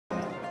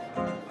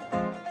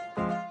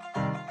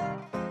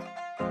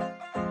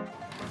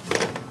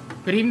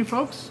Good evening,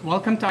 folks.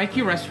 Welcome to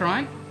IQ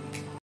Restaurant.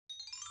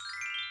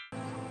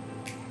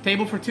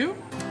 Table for two?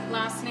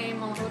 Last name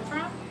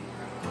Malhotra?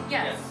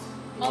 Yes,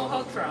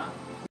 Malhotra.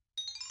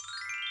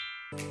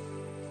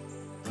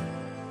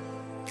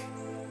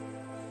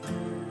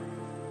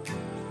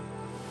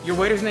 Your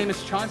waiter's name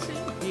is Chauncey.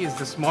 He is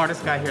the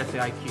smartest guy here at the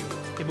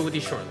IQ. He'll be with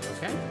you shortly,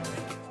 okay?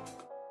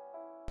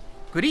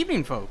 Good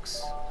evening,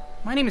 folks.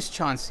 My name is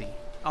Chauncey.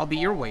 I'll be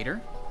your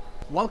waiter.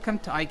 Welcome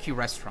to IQ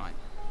Restaurant.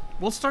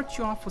 We'll start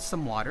you off with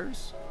some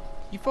waters.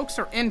 You folks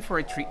are in for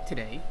a treat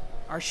today.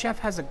 Our chef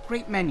has a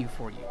great menu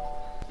for you.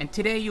 And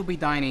today you'll be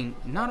dining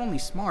not only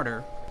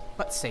smarter,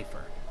 but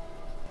safer.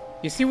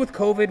 You see, with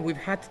COVID, we've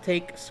had to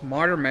take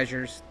smarter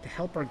measures to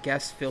help our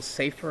guests feel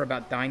safer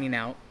about dining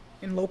out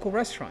in local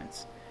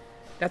restaurants.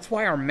 That's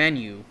why our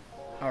menu,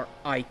 our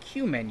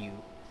IQ menu,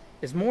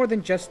 is more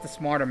than just the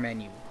smarter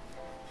menu.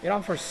 It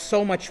offers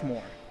so much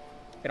more.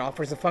 It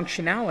offers the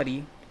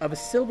functionality of a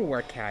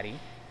silverware caddy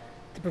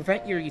to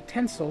prevent your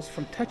utensils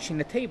from touching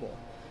the table.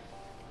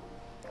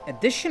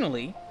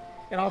 Additionally,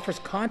 it offers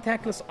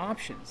contactless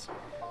options.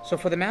 So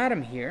for the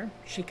madam here,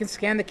 she can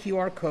scan the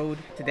QR code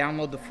to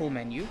download the full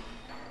menu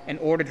and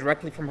order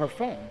directly from her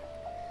phone.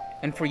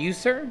 And for you,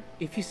 sir,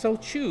 if you so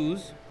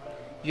choose,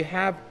 you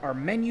have our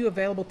menu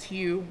available to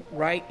you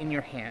right in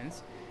your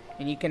hands,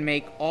 and you can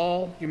make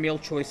all your meal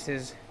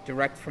choices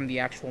direct from the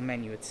actual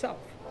menu itself.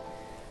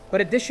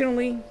 But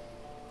additionally,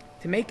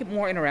 to make it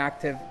more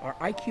interactive, our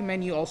IQ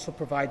menu also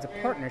provides a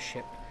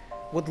partnership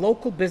with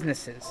local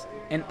businesses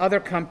and other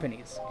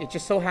companies. It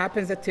just so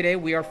happens that today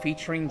we are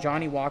featuring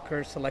Johnny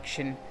Walker's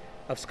selection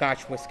of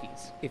Scotch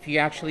whiskeys. If you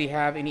actually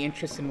have any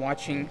interest in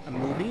watching a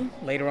movie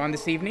later on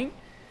this evening,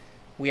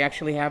 we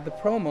actually have the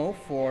promo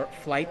for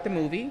Flight the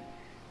Movie,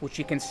 which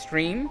you can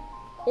stream,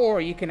 or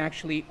you can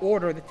actually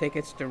order the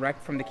tickets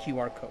direct from the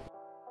QR code.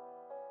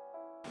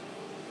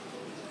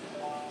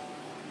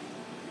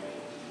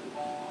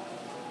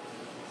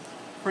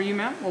 For you,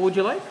 ma'am, what would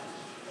you like?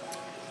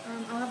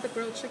 I'll have the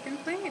grilled chicken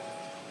plate.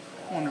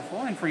 Wonderful.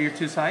 And for your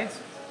two sides?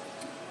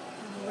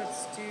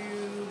 Let's do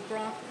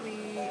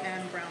broccoli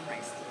and brown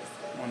rice,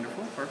 please.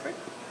 Wonderful. Perfect.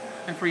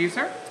 And for you,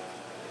 sir?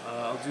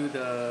 I'll do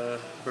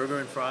the burger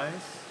and fries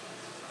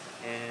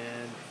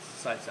and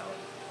side salad.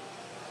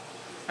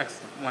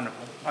 Excellent.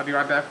 Wonderful. I'll be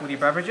right back with your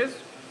beverages.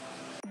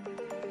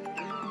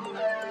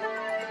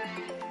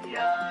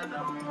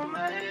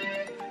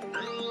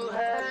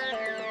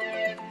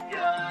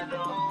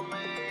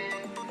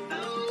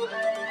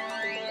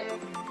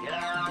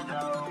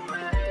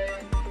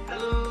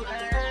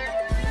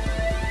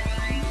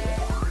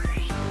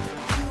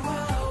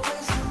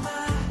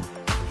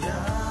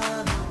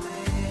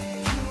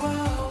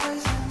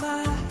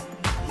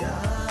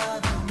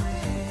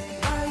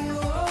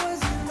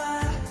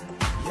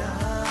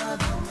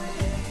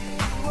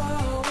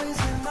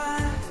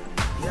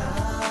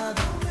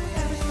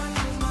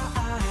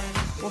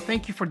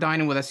 Thank you for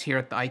dining with us here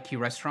at the IQ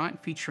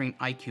Restaurant featuring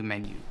IQ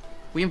Menu.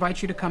 We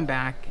invite you to come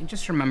back, and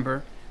just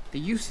remember, the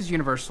use is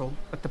universal,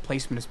 but the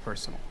placement is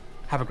personal.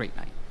 Have a great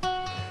night.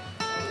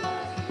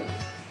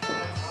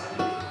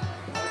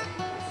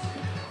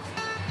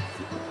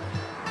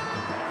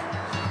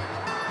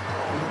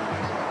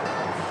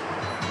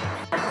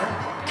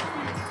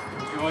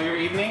 Enjoy your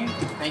evening.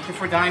 Thank you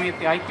for dining at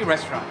the IQ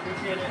Restaurant.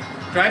 Appreciate it.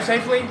 Drive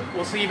safely.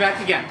 We'll see you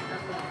back again.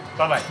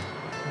 Bye-bye.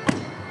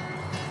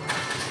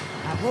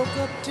 I woke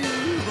up to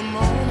the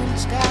morning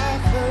sky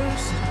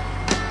first,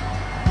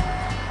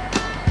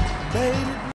 baby.